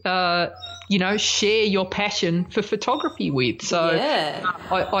share your passion for photography with. So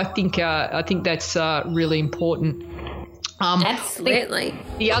I think that's really important. Absolutely.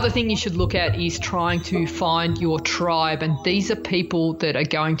 The other thing you should look at is trying to find your tribe, and these are people that are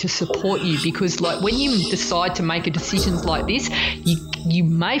going to support you, because like when you decide to make a decision like this, you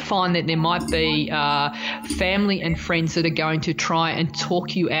may find that there might be family and friends that are going to try and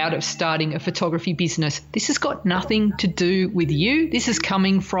talk you out of starting a photography business. This has got nothing to do with you. This is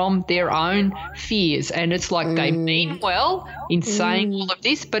coming from their own fears, and it's like they mean well in saying all of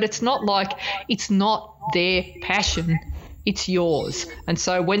this, but it's not like it's not their passion. It's yours. And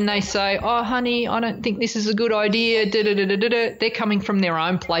so when they say, oh, honey, I don't think this is a good idea, they're coming from their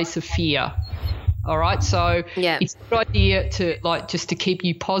own place of fear. All right. So it's a good idea to just to keep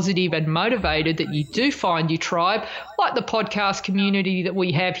you positive and motivated that you do find your tribe, like the podcast community that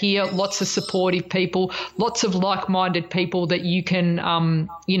we have here, lots of supportive people, lots of like-minded people that you can,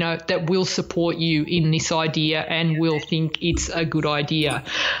 that will support you in this idea and will think it's a good idea.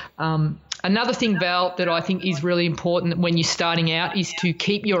 Another thing, Val, that I think is really important when you're starting out is to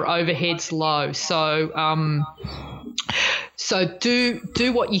keep your overheads low. So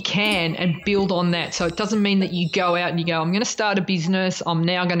do what you can and build on that. So it doesn't mean that you go out and you go, I'm going to start a business. I'm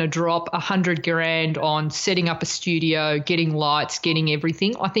now going to drop $100,000 on setting up a studio, getting lights, getting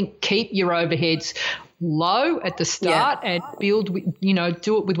everything. I think keep your overheads low at the start and build,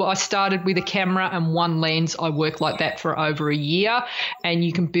 do it with what I started with a camera and one lens. I worked like that for over a year, and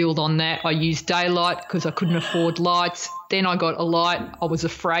you can build on that. I used daylight because I couldn't afford lights. Then I got a light. I was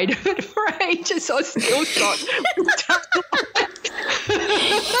afraid of it for ages. I still shot.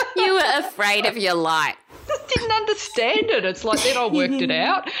 You were afraid of your light. Didn't understand it. It's like then I worked it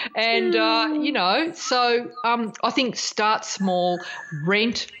out, and I think start small,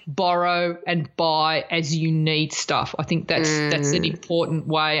 rent, borrow, and buy as you need stuff. I think that's an important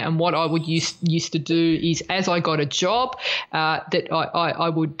way. And what I would used to do is, as I got a job, that I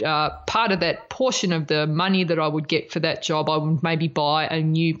would part of that portion of the money that I would get for that job, I would maybe buy a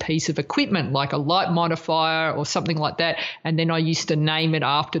new piece of equipment like a light modifier or something like that, and then I used to name it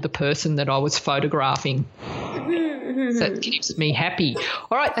after the person that I was photographing. That keeps me happy.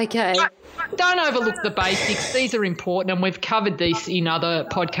 All right. Okay. Don't overlook the basics. These are important, and we've covered these in other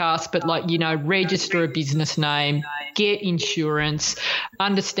podcasts, but register a business name, get insurance,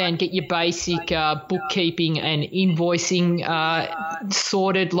 get your basic bookkeeping and invoicing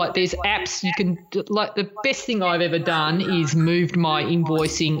sorted. Like there's apps you can, like the best thing I've ever done is moved my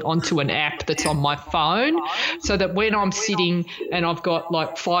invoicing onto an app that's on my phone, so that when I'm sitting and I've got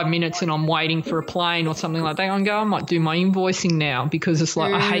like 5 minutes and I'm waiting for a plane or something like that, I might do my invoicing now, because it's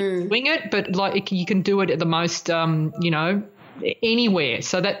like I hate doing it, but like you can do it at the most, anywhere.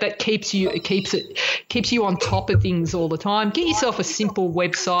 So that keeps you on top of things all the time. Get yourself a simple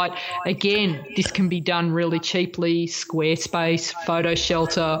website. Again, this can be done really cheaply. Squarespace, Photo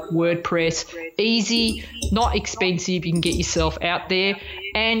Shelter, WordPress, easy, not expensive. You can get yourself out there.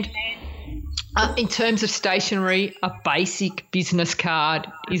 And in terms of stationery, a basic business card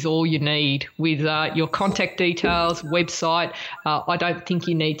is all you need with your contact details, website. I don't think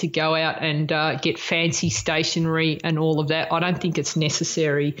you need to go out and get fancy stationery and all of that. I don't think it's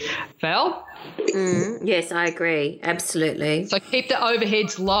necessary. Val? Yes, I agree. Absolutely. So keep the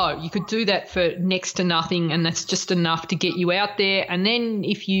overheads low. You could do that for next to nothing, and that's just enough to get you out there. And then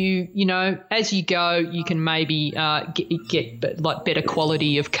if you as you go, you can maybe get like better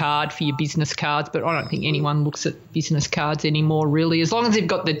quality of card for your business cards. But I don't think anyone looks at business cards anymore, really, as long as they've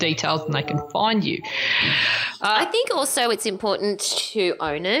got the details and they can find you. I think also it's important to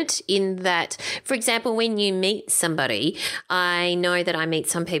own it, in that, for example, when you meet somebody, I know that I meet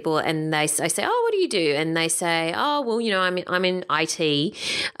some people and I say, oh, what do you do? And they say, oh, well, I'm in IT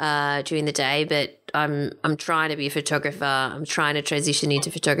during the day, but I'm trying to be a photographer. I'm trying to transition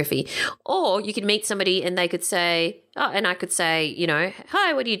into photography. Or you could meet somebody and they could say, oh, and I could say,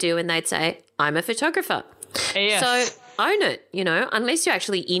 hi, what do you do? And they'd say, I'm a photographer. Yes. So own it, unless you're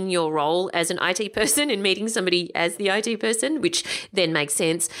actually in your role as an IT person and meeting somebody as the IT person, which then makes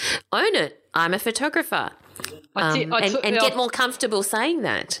sense. Own it. I'm a photographer. And get more comfortable saying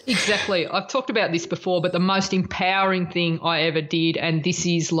that. Exactly. I've talked about this before, but the most empowering thing I ever did, and this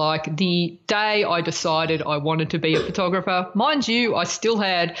is like the day I decided I wanted to be a photographer. Mind you, I still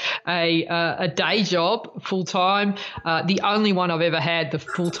had a day job full-time. The only one I've ever had, the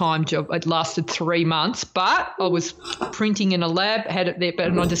full-time job, it lasted 3 months, but I was printing in a lab, had it there,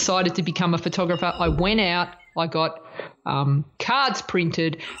 and I decided to become a photographer. I went out, I got cards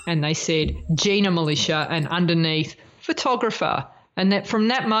printed, and they said Gina Milicia and underneath photographer. And that from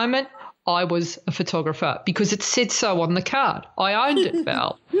that moment, I was a photographer because it said so on the card. I owned it,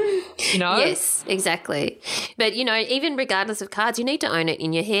 Val. You know? Yes, exactly. But, you know, even regardless of cards, you need to own it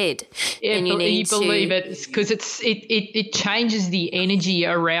in your head. Yeah, and you believe it because it changes the energy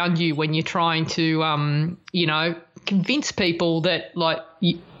around you when you're trying to, you know, convince people that, like,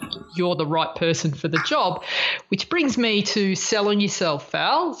 you're the right person for the job, which brings me to selling yourself,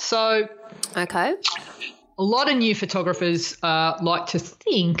 Val. So, okay. a lot of new photographers like to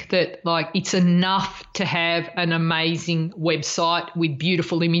think that, like, it's enough to have an amazing website with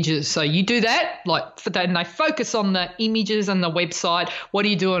beautiful images. So you do that, like, and they focus on the images and the website. What are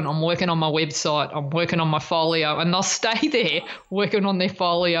you doing? I'm working on my website. I'm working on my folio. And they'll stay there working on their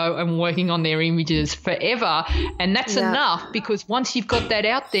folio and working on their images forever. And that's enough, because once you've got that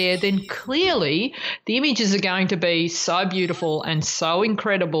out there, then clearly the images are going to be so beautiful and so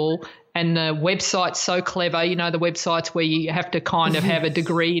incredible. And the website's so clever, you know, the websites where you have to kind of have a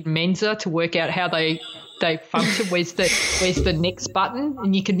degree in Mensa to work out how they function. Where's the next button?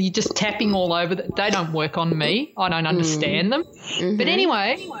 And you're just tapping all over. They don't work on me. I don't understand them. But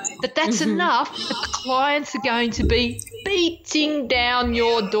anyway, that's enough that the clients are going to be beating down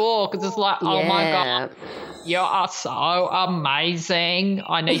your door because it's like, oh my God, you are so amazing.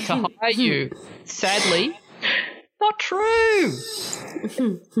 I need to hire you. Sadly, not true.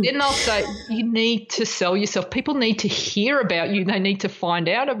 Then they'll say you need to sell yourself. People need to hear about you. They need to find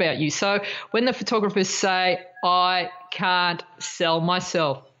out about you. So when the photographers say, I can't sell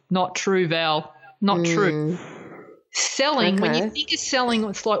myself, not true, Val, not true. Selling, when you think of selling,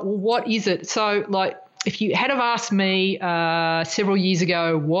 it's like, well, what is it? So, like, if you had have asked me several years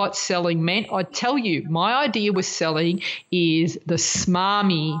ago what selling meant, I'd tell you my idea with selling is the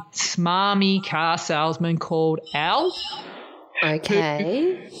smarmy car salesman called Al.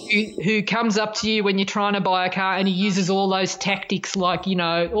 Okay. Who comes up to you when you're trying to buy a car, and he uses all those tactics, like, you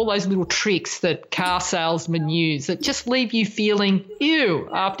know, all those little tricks that car salesmen use that just leave you feeling ew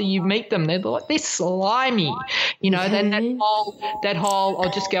after you meet them. They're slimy, you know. Then that whole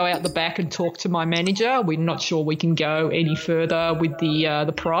I'll just go out the back and talk to my manager. We're not sure we can go any further with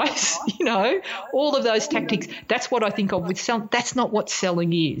the price, you know. All of those tactics. That's what I think of with selling. That's not what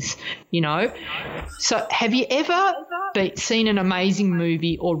selling is, you know. So have you ever seen an amazing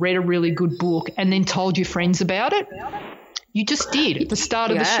movie or read a really good book and then told your friends about it? You just did at the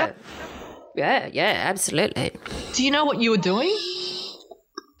start of the show. Yeah, absolutely. Do you know what you were doing?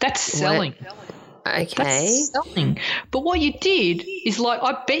 That's selling. Okay. That's selling. But what you did is, like,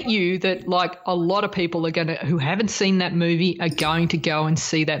 I bet you that, like, a lot of people who haven't seen that movie are going to go and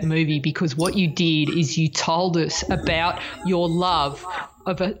see that movie, because what you did is you told us about your love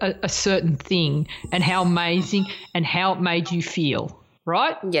of a certain thing and how amazing and how it made you feel,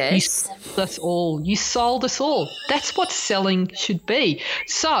 right? Yes. You sold us all. You sold us all. That's what selling should be.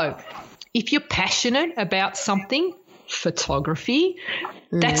 So if you're passionate about something, photography,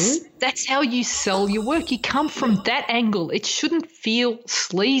 that's how you sell your work. You come from that angle. It shouldn't feel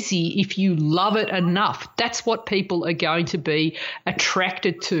sleazy if you love it enough. That's what people are going to be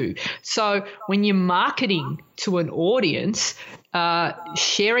attracted to. So when you're marketing to an audience,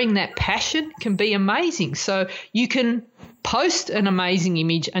 sharing that passion can be amazing. So you can post an amazing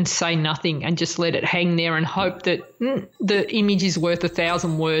image and say nothing and just let it hang there and hope that the image is worth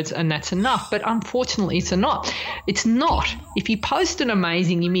 1,000 words and that's enough. But unfortunately, it's not. It's not. If you post an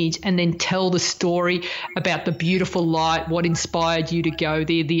amazing image and then tell the story about the beautiful light, what inspired you to go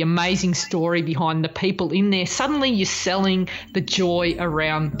there, the amazing story behind the people in there, suddenly you're selling the joy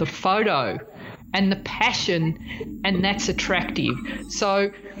around the photo and the passion, and that's attractive. So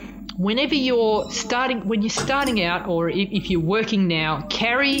whenever you're starting out, or if you're working now,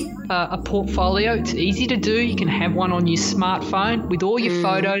 carry a portfolio. It's easy to do. You can have one on your smartphone with all your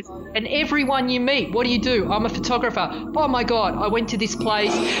photos, and everyone you meet, what do? I'm a photographer. Oh my God, I went to this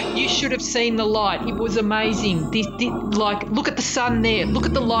place. You should have seen the light. It was amazing. Like, look at the sun there. Look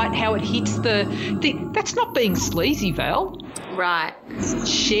at the light, how it hits the thing. That's not being sleazy, Val. Right.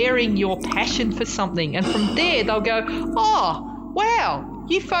 Sharing your passion for something. And from there, they'll go, oh, wow,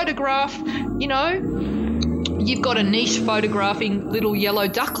 you photograph, you know, you've got a niche photographing little yellow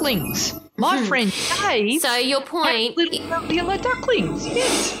ducklings. My friend Dave. So your point, little yellow ducklings.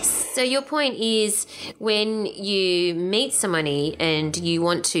 Yes. So your point is, when you meet somebody and you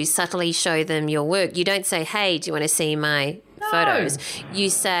want to subtly show them your work, you don't say, hey, do you want to see my photos? You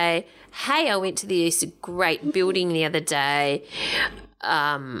say, hey, I went to this great building the other day,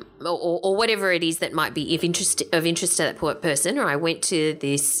 or whatever it is that might be of interest to that person, or I went to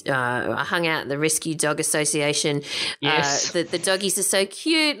this, I hung out at the Rescue Dog Association. Yes. The doggies are so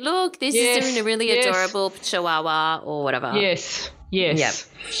cute. Look, this is a really adorable chihuahua or whatever. Yes. Yes.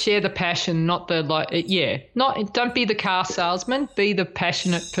 Yep. Share the passion, not the don't be the car salesman, be the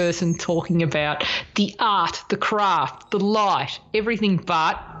passionate person talking about the art, the craft, the light, everything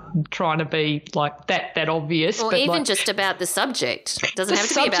but trying to be like that obvious. Or but even like, just about the subject. It doesn't the have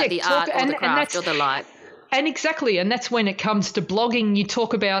to be about the subject, art or the craft or the light. And exactly, and that's when it comes to blogging, you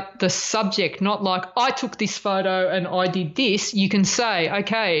talk about the subject, not like I took this photo and I did this. You can say,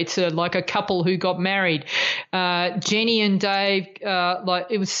 okay, it's like a couple who got married. Jenny and Dave, like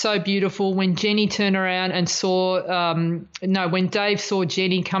it was so beautiful when Jenny turned around and saw, when Dave saw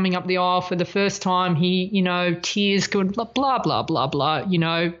Jenny coming up the aisle for the first time, he, tears going blah, blah, blah, blah, blah,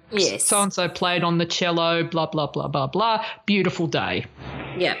 Yes. So-and-so played on the cello, blah, blah, blah, blah, blah. Beautiful day.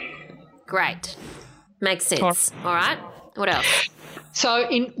 Yeah. Great. Makes sense. All right. What else? So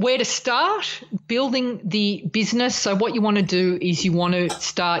in where to start building the business. So what you want to do is you want to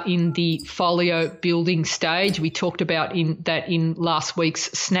start in the folio building stage. We talked about in last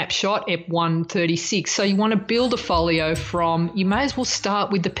week's snapshot, EP 136. So you want to build a folio you may as well start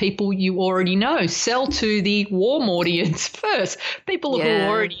with the people you already know. Sell to the warm audience first. People who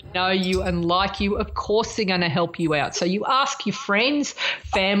already know you and like you, of course they're going to help you out. So you ask your friends,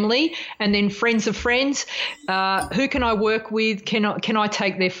 family, and then friends of friends, who can I work with? Can I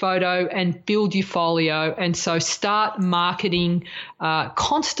take their photo and build your folio? And so start marketing,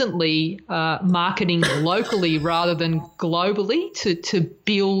 constantly marketing locally rather than globally to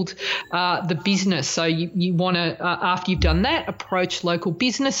build the business. So you want to, after you've done that, approach local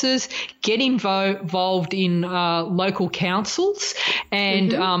businesses, get involved in local councils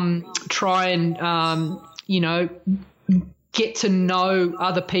and try and, get to know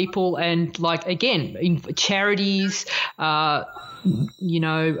other people and like, again, in charities, like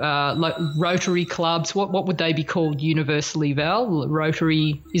Rotary clubs. What would they be called universally, Val?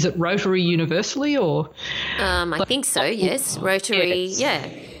 Rotary, is it Rotary universally or? I think so, yes. Rotary,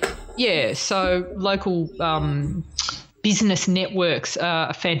 Yeah, so local business networks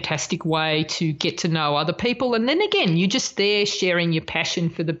are a fantastic way to get to know other people. And then again, you're just there sharing your passion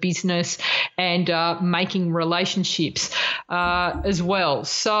for the business and making relationships as well.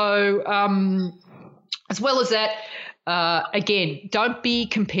 So as well as that, again, don't be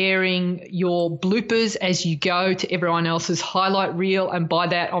comparing your bloopers as you go to everyone else's highlight reel. And by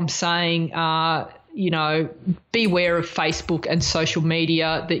that, I'm saying, beware of Facebook and social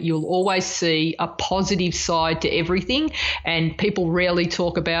media, that you'll always see a positive side to everything. And people rarely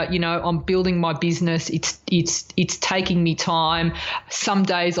talk about, I'm building my business. It's taking me time. Some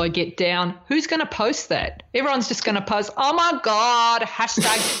days I get down. Who's going to post that? Everyone's just going to post, oh my God,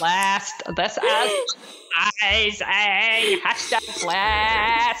 #blast. That's us. Hashtag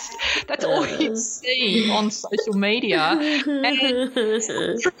blast. That's all you see on social media. And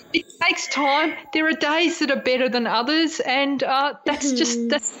it takes time. There are days that are better than others, and that's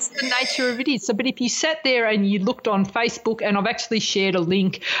the nature of it is. So, but if you sat there and you looked on Facebook, and I've actually shared a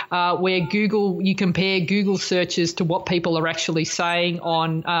link where you compare Google searches to what people are actually saying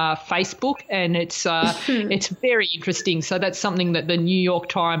on Facebook, and it's very interesting. So that's something that the New York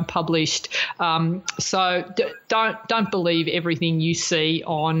Times published. So don't believe everything you see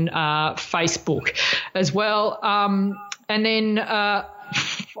on Facebook as well. And then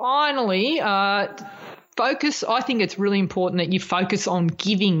finally, focus. I think it's really important that you focus on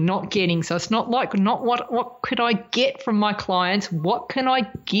giving, not getting. So it's not what could I get from my clients? What can I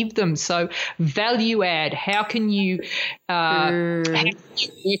give them? So value add. How can you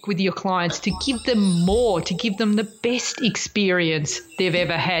work with your clients to give them more, to give them the best experience they've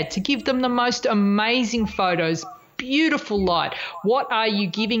ever had, to give them the most amazing photos, beautiful light. What are you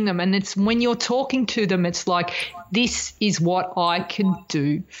giving them? And it's when you're talking to them, it's like, this is what I can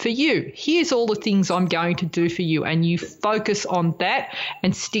do for you. Here's all the things I'm going to do for you. And you focus on that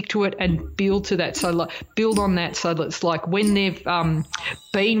and stick to it and build to that. So build on that. So that it's like when they've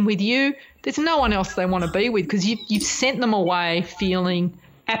been with you, there's no one else they want to be with, because you've sent them away feeling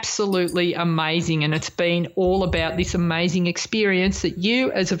absolutely amazing, and it's been all about this amazing experience that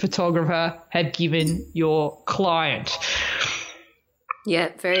you as a photographer have given your client. Yeah,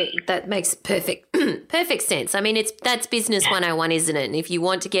 that makes perfect sense. I mean, that's business 101, isn't it? And if you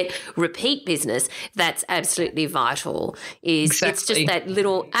want to get repeat business, that's absolutely vital. Exactly. It's just that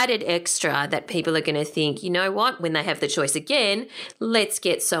little added extra that people are going to think, you know what, when they have the choice again, let's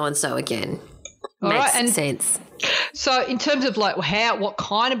get so-and-so again. Makes sense. So in terms of like what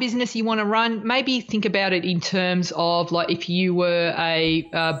kind of business you want to run, maybe think about it in terms of like if you were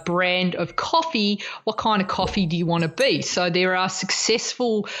a brand of coffee, what kind of coffee do you want to be? So there are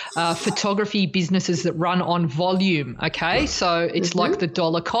successful photography businesses that run on volume, okay? So it's like the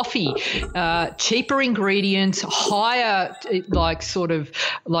dollar coffee, cheaper ingredients, higher like sort of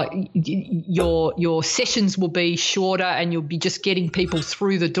like your sessions will be shorter and you'll be just getting people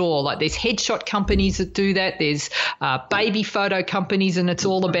through the door. Like there's headshot companies that do that. There's baby photo companies, and it's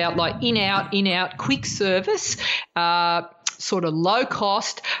all about like in out, quick service, sort of low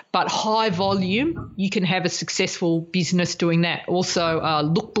cost but high volume. You can have a successful business doing that. Also,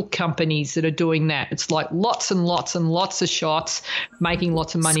 lookbook companies that are doing that. It's like lots and lots and lots of shots, making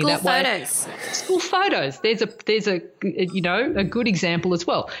lots of money that way. School photos. There's a a good example as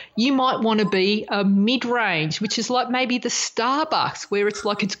well. You might want to be a mid-range, which is like maybe the Starbucks, where it's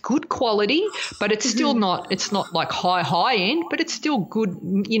like it's good quality, but it's still not. It's not like high end, but it's still good.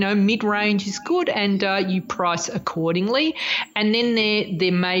 Mid-range is good, and you price accordingly. And then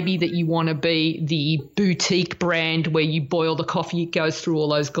there may be that you want to be the boutique brand where you boil the coffee, it goes through all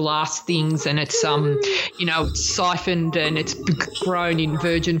those glass things, and it's it's siphoned and it's grown in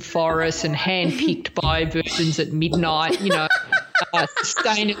virgin forests and hand-picked by virgins at midnight,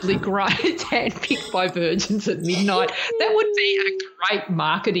 sustainably grown, hand-picked by virgins at midnight. That would be a great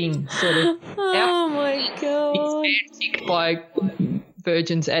marketing sort of Oh my God. It's hand-picked by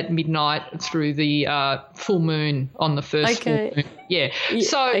virgins at midnight through the full moon on the first full moon. Yeah.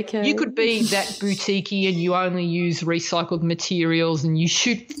 So you could be that boutiquey and you only use recycled materials and you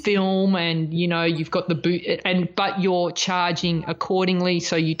shoot film and, you've got the but you're charging accordingly,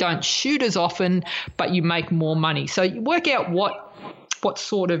 so you don't shoot as often but you make more money. So you work out what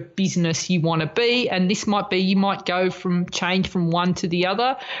sort of business you want to be, and this might be you might change from one to the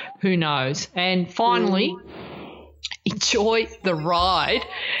other. Who knows? And finally, enjoy the ride.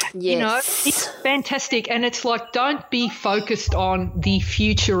 Yes. It's fantastic. And it's like, don't be focused on the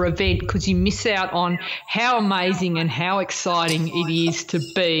future event, because you miss out on how amazing and how exciting it is to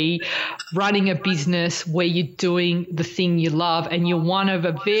be running a business where you're doing the thing you love, and you're one of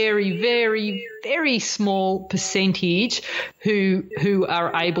a very, very, very small percentage who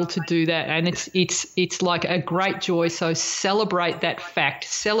are able to do that. And it's like a great joy. So celebrate that fact.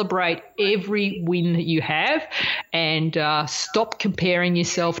 Celebrate every win that you have, and stop comparing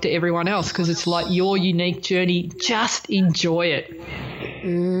yourself to everyone else, because it's like your unique journey. Just enjoy it.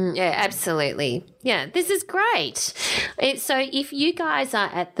 Yeah, absolutely. Yeah, this is great. So if you guys are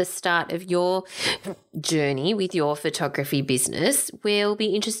at the start of your journey with your photography business, we'll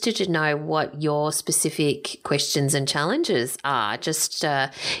be interested to know what your specific questions and challenges are. Just,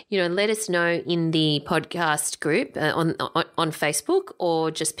 let us know in the podcast group on Facebook,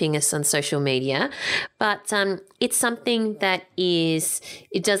 or just ping us on social media. But it's something that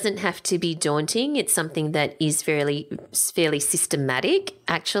it doesn't have to be daunting. It's something that is fairly systematic,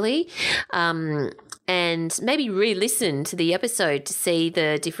 actually. And maybe re-listen to the episode to see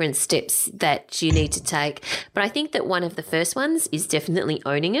the different steps that you need to take. But I think that one of the first ones is definitely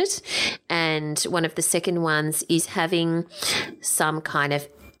owning it. And one of the second ones is having some kind of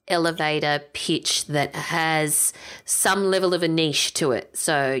elevator pitch that has some level of a niche to it.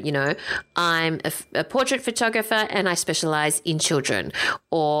 So, I'm a portrait photographer and I specialize in children,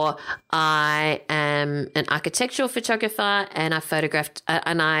 or I am an architectural photographer and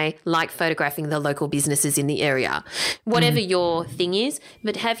I like photographing the local businesses in the area. Whatever your thing is,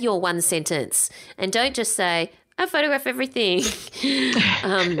 but have your one sentence, and don't just say, I photograph everything,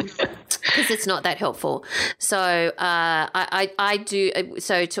 because it's not that helpful. So I do.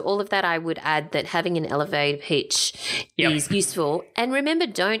 So to all of that, I would add that having an elevator pitch is useful. And remember,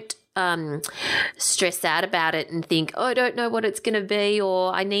 don't stress out about it and think, I don't know what it's going to be,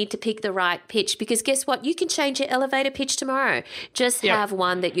 or I need to pick the right pitch, because guess what? You can change your elevator pitch tomorrow. Just have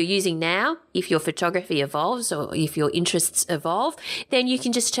one that you're using now. If your photography evolves or if your interests evolve, then you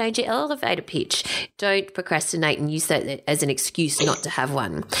can just change your elevator pitch. Don't procrastinate and use that as an excuse not to have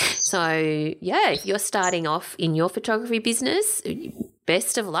one. So, if you're starting off in your photography business,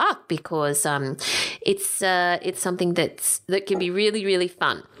 best of luck, because it's something that can be really, really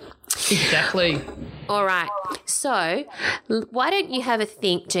fun. Exactly. All right. So why don't you have a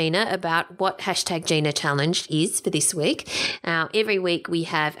think, Gina, about what Hashtag Gina Challenge is for this week? Every week we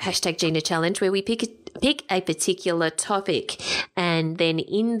have Hashtag Gina Challenge, where we pick pick a particular topic, and then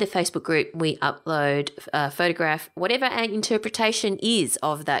in the Facebook group we upload a photograph, whatever our interpretation is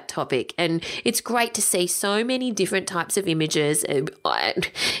of that topic. And it's great to see so many different types of images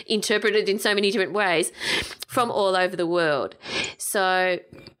interpreted in so many different ways from all over the world. So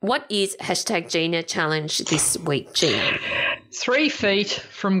what is hashtag Gina Challenge this week, Gina? 3 feet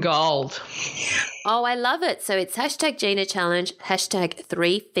from gold. Oh, I love it. So it's hashtag Gina Challenge, hashtag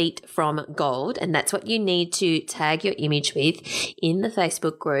 3 feet from gold. And that's what you need to tag your image with in the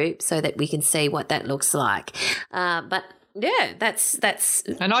Facebook group so that we can see what that looks like. But yeah, that's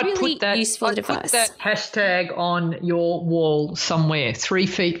and I'd really put that, useful I'd advice. put that hashtag on your wall somewhere, 3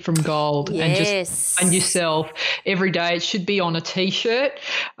 feet from gold. Yes. And just find yourself every day. It should be on a T-shirt.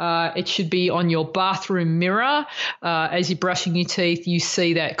 It should be on your bathroom mirror. As you're brushing your teeth, you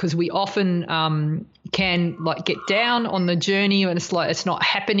see that, because we often can like get down on the journey and it's like it's not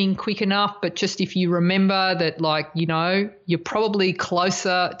happening quick enough. But just if you remember that, like, you know, you're probably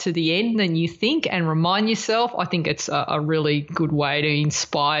closer to the end than you think, and remind yourself, I think it's a really good way to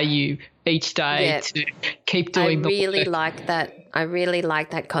inspire you each day to keep doing the work. I really like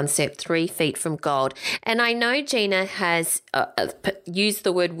that concept, 3 feet from gold. And I know Gina has used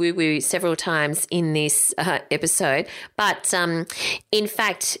the word woo-woo several times in this episode, but in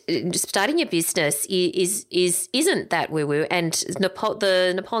fact, starting a business isn't that woo-woo. And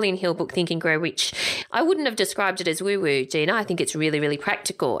the Napoleon Hill book, Think and Grow Rich, I wouldn't have described it as woo-woo, Gina. I think it's really, really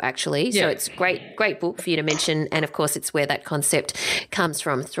practical, actually. Yeah. So it's great book for you to mention. And, of course, it's where that concept comes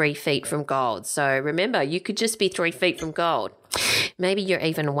from, 3 feet from gold. So remember, you could just be 3 feet from gold. Maybe you're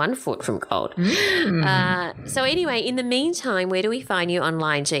even 1 foot from gold. So anyway, in the meantime, where do we find you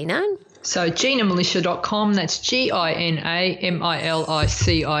online, Gina? So GinaMilicia.com, that's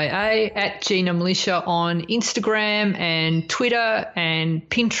GinaMilicia, at Gina Milicia on Instagram and Twitter and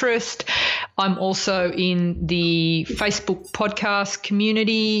Pinterest. I'm also in the Facebook podcast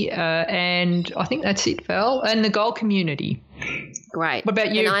community, and I think that's it, Val, and the Goal community. Great. What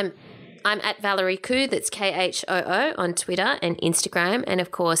about you? And I'm at Valerie Khoo, that's KHOO on Twitter and Instagram, and of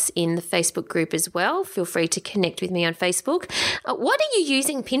course in the Facebook group as well. Feel free to connect with me on Facebook. What are you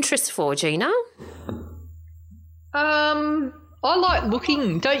using Pinterest for, Gina? I like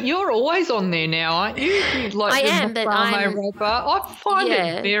looking. You're always on there now, aren't you? Like, I am, but I find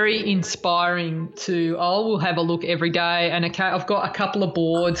it very inspiring I will have a look every day, and I've got a couple of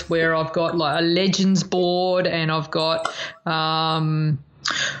boards where I've got like a legends board, and I've got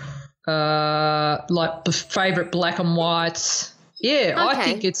like the favourite black and whites. Yeah, okay. I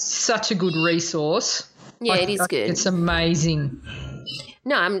think it's such a good resource. Yeah, it is good. It's amazing.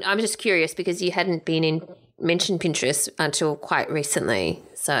 No, I'm just curious because you hadn't mentioned Pinterest until quite recently.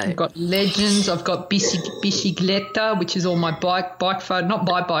 So I've got legends. I've got bicicleta, which is all my bike photo, not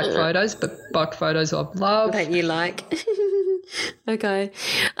my bike photos, but bike photos I love. That you like. Okay.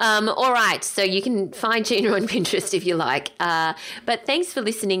 All right. So you can find Gina on Pinterest if you like. But thanks for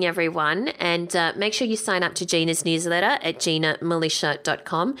listening, everyone. And make sure you sign up to Gina's newsletter at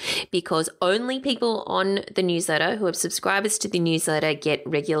GinaMilicia.com, because only people on the newsletter who are subscribers to the newsletter get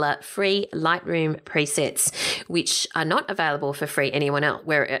regular free Lightroom presets, which are not available for free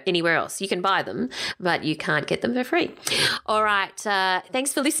anywhere else. You can buy them, but you can't get them for free. All right.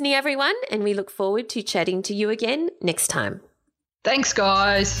 Thanks for listening, everyone. And we look forward to chatting to you again next time. Thanks,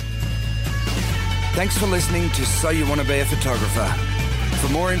 guys. Thanks for listening to So You Want to Be a Photographer. For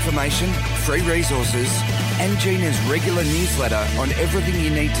more information, free resources, and Gina's regular newsletter on everything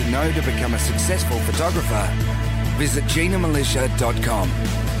you need to know to become a successful photographer, visit GinaMilicia.com.